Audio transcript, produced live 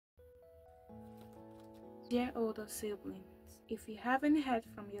Dear older siblings, if you haven't heard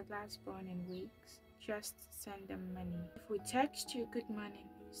from your lastborn in weeks, just send them money. If we text you good morning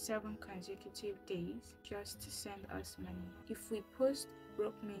 7 consecutive days, just send us money. If we post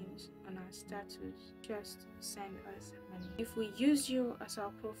broke memes on our status, just send us money. If we use you as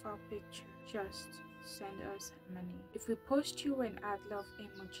our profile picture, just send us money. If we post you and add love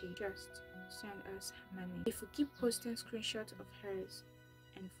emoji, just send us money. If we keep posting screenshots of hers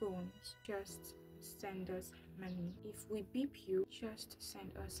and phones, just send us money. If we beep you, just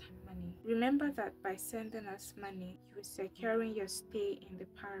send us money. Remember that by sending us money, you are securing your stay in the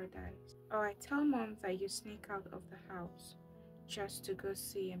paradise. Or I tell mom that you sneak out of the house just to go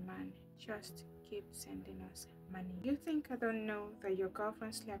see a man. Just keep sending us money. You think I don't know that your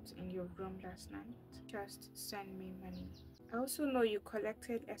girlfriend slept in your room last night? Just send me money. I also know you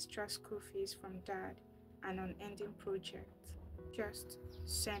collected extra school fees from dad and unending project. Just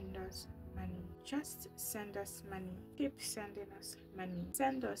send us money. Just send us money. Keep sending us money.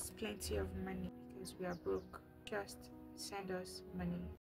 Send us plenty of money because we are broke. Just send us money.